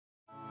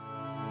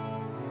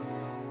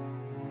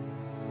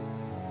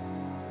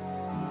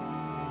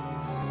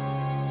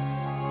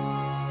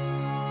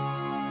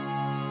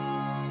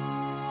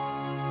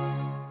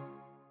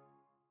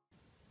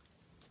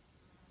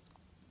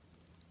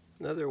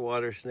Another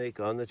water snake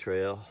on the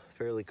trail,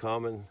 fairly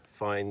common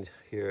find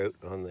here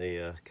out on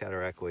the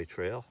Cataraqui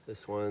Trail.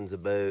 This one's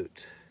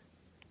about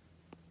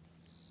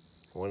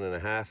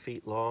 1.5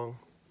 feet long.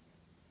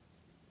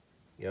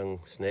 Young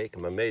snake.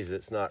 I'm amazed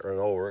it's not run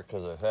over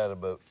because I've had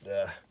about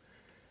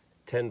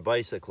 10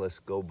 bicyclists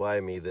go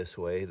by me this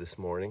way this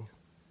morning,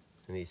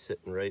 and he's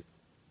sitting right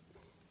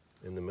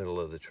in the middle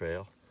of the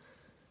trail.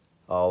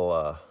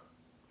 I'll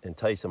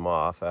entice him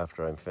off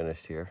after I'm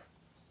finished here.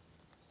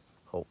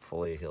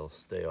 Hopefully he'll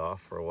stay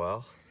off for a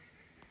while.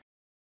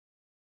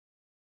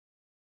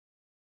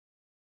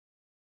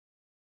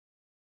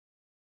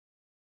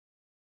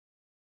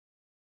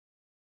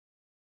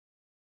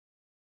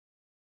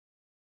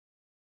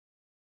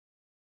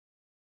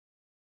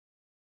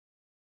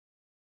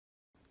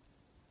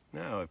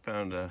 Now I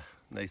found a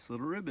nice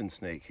little ribbon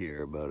snake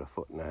here, about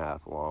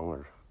 1.5 feet long,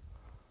 or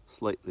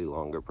slightly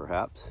longer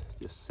perhaps,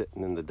 just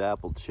sitting in the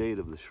dappled shade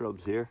of the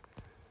shrubs here,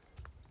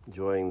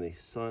 enjoying the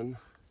sun.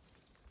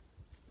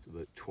 It's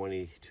about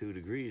 22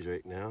 degrees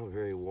right now,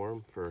 very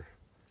warm for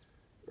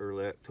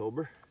early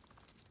October.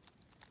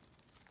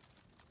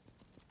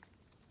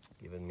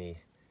 Giving me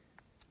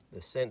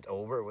the scent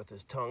over with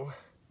his tongue.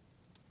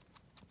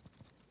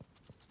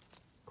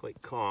 Quite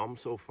calm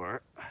so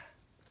far.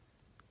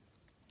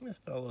 This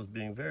fellow's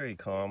being very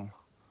calm.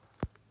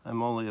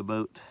 I'm only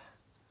about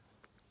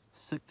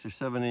 6 or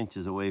 7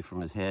 inches away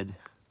from his head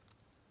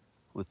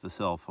with the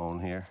cell phone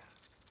here,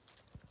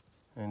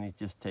 and he's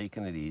just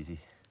taking it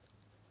easy.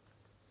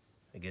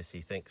 I guess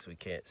he thinks we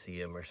can't see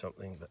him or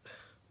something, but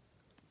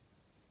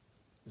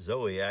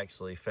Zoe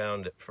actually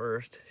found it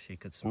first. She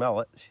could smell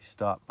it. She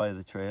stopped by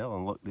the trail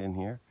and looked in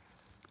here.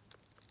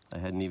 I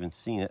hadn't even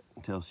seen it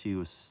until she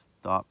was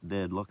stopped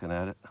dead looking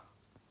at it.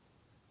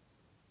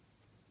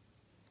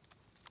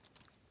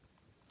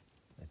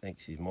 I think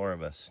she's more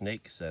of a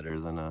snake setter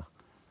than a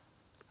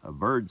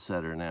bird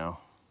setter now.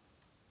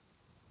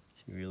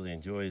 She really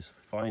enjoys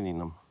finding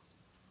them.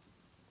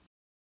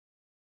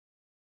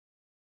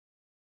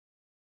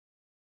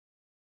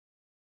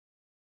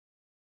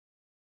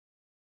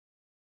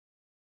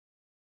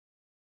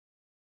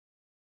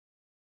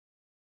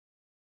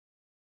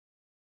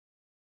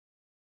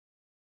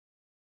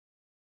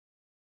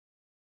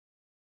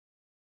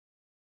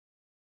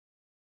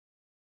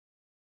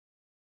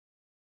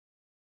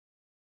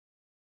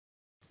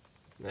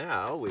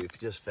 Now we've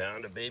just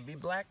found a baby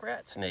black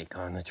rat snake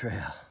on the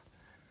trail.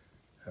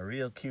 A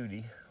real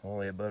cutie,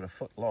 only about 1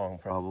 foot long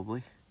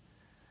probably.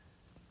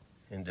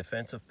 In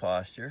defensive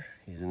posture.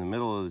 He's in the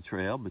middle of the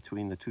trail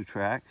between the two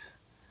tracks.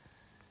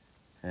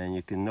 And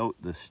you can note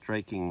the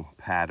striking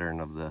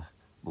pattern of the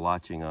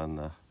blotching on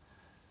the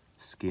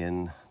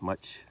skin.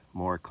 Much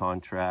more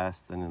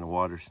contrast than in a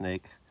water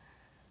snake.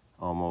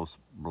 Almost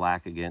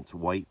black against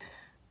white.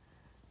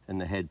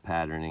 And the head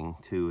patterning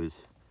too is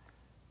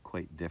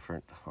quite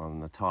different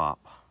on the top.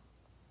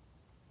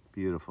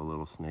 Beautiful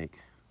little snake.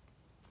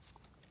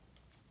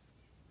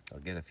 I'll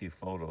get a few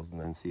photos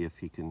and then see if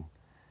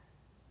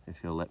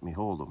he'll let me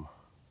hold him.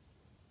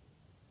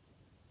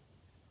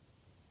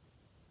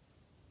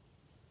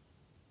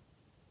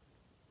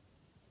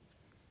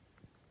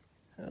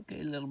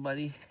 Okay, little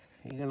buddy,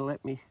 you gonna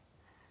let me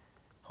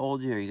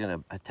hold you, or you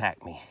gonna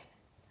attack me?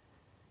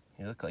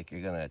 You look like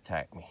you're gonna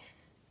attack me.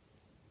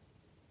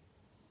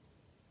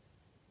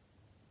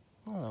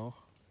 Hello.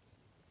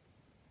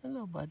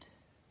 Hello, bud.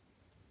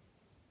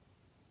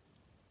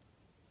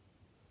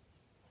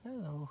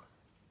 Hello.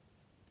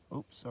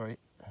 Oops, sorry.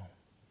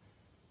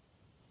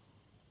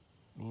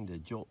 Mean to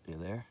jolt you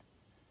there.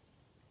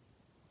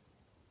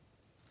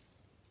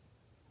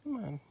 Come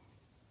on.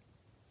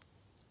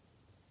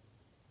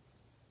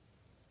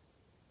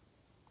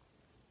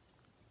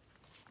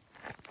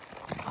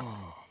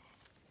 Oh.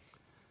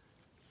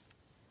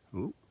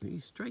 Oop,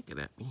 he's striking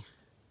at me.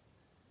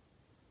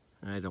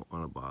 I don't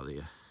want to bother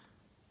you.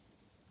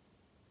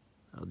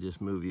 I'll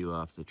just move you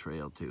off the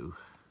trail too,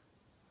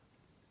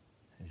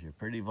 because you're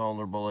pretty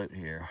vulnerable out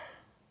here.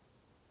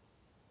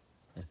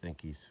 I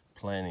think he's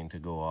planning to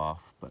go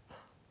off, but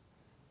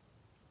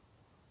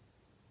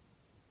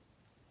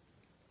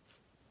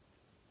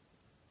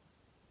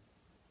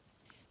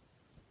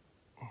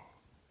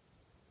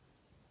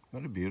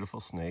what a beautiful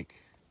snake.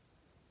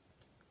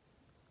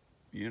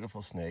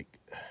 Beautiful snake.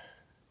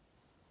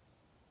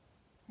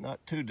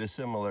 Not too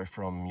dissimilar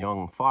from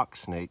young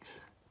fox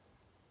snakes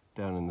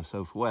down in the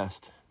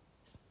southwest.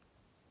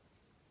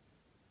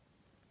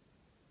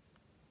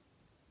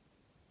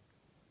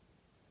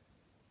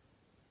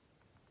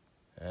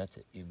 That's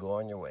it, you go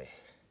on your way.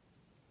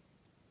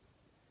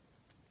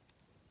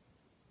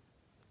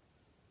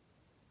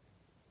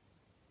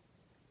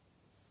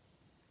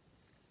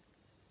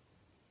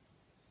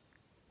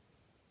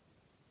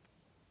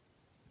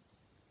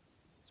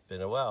 It's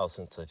been a while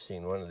since I've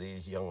seen one of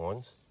these young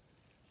ones.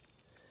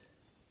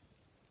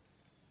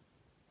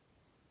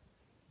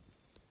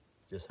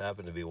 Just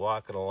happened to be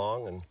walking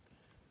along, and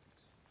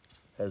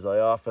as I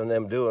often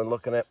am doing,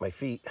 looking at my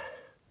feet.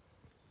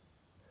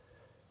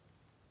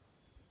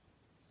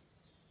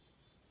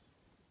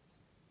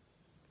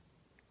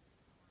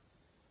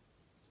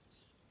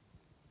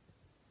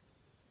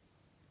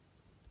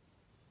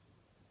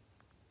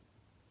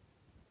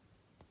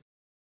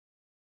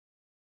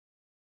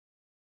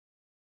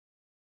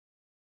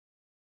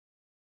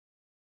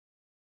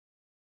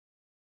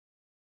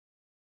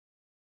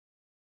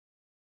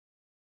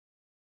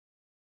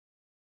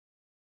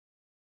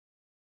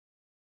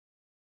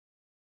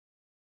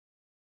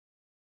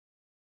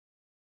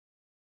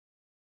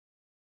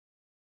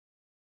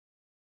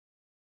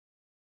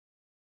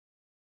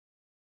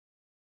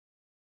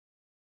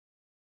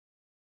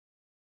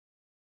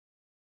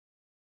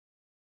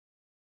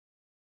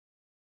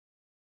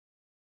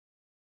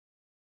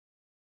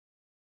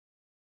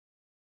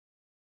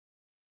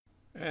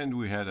 And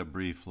we had a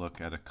brief look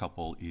at a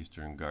couple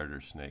eastern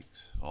garter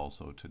snakes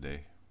also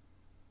today.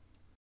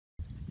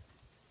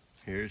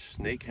 Here's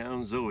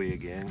snakehound Zoe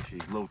again.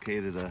 She's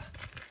located a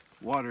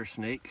water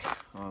snake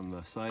on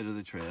the side of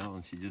the trail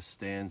and she just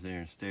stands there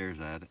and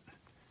stares at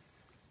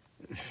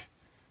it.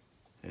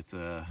 It's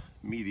a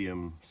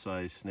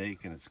medium-sized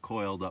snake and it's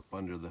coiled up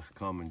under the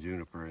common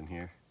juniper in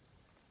here.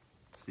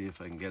 See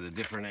if I can get a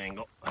different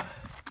angle.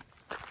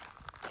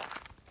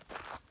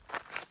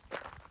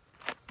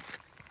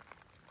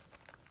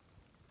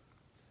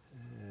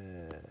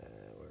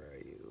 Where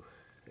are you?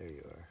 There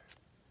you are.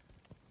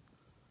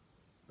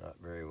 Not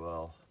very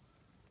well,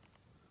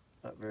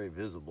 not very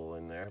visible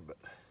in there, but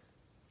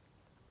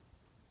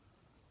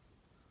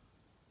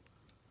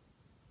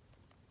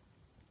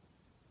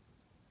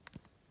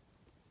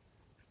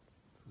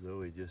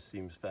Zoe just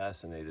seems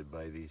fascinated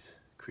by these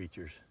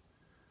creatures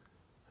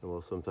and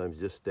will sometimes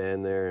just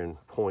stand there and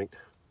point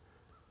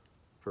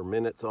for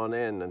minutes on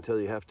end until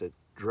you have to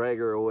drag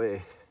her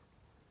away.